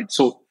side.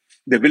 So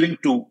they're willing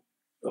to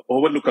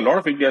overlook a lot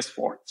of India's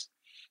faults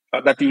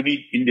that you need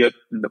India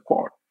in the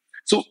Quad.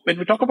 So when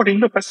we talk about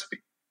Indo-Pacific,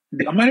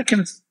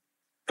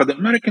 for the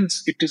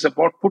Americans, it is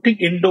about putting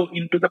Indo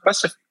into the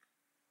Pacific.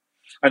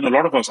 I know a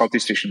lot of our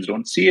Southeast Asians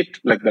don't see it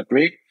like that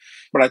way,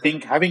 but I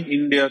think having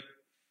India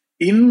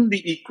in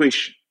the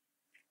equation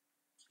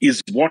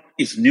is what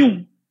is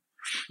new.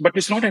 But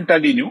it's not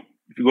entirely new.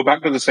 If you go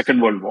back to the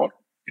Second World War,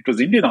 it was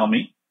the Indian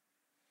Army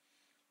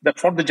that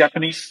fought the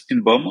Japanese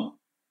in Burma,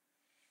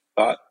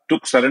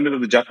 took surrender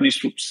of the Japanese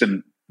troops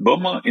in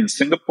Burma, in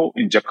Singapore,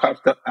 in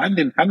Jakarta, and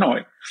in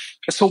Hanoi.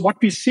 So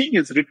what we're seeing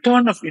is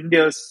return of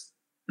India's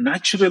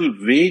natural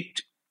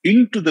weight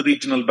into the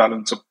regional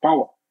balance of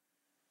power.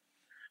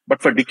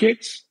 But for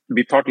decades,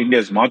 we thought India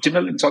is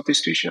marginal in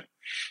Southeast Asia.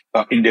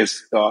 But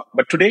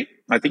today,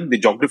 I think the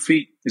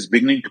geography is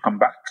beginning to come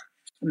back.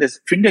 And if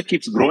India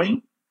keeps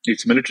growing,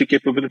 its military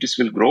capabilities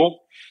will grow,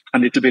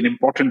 and it will be an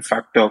important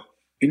factor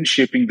in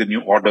shaping the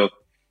new order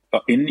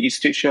in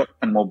East Asia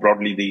and more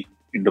broadly the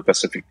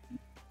Indo-Pacific.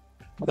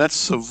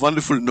 That's a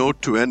wonderful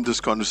note to end this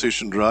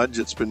conversation, Raj.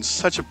 It's been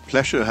such a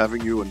pleasure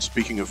having you on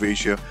Speaking of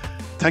Asia.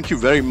 Thank you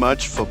very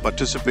much for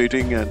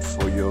participating and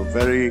for your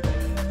very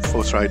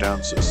forthright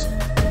answers.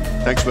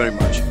 Thanks very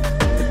much.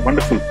 It's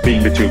wonderful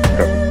being with you,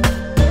 Ravi.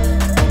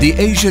 The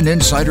Asian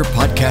Insider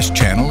Podcast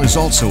channel is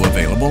also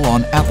available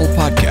on Apple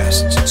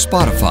Podcasts,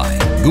 Spotify,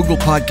 Google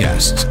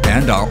Podcasts,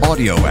 and our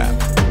audio app.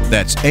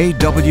 That's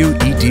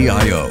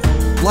AWEDIO.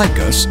 like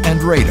us,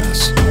 and rate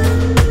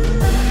us.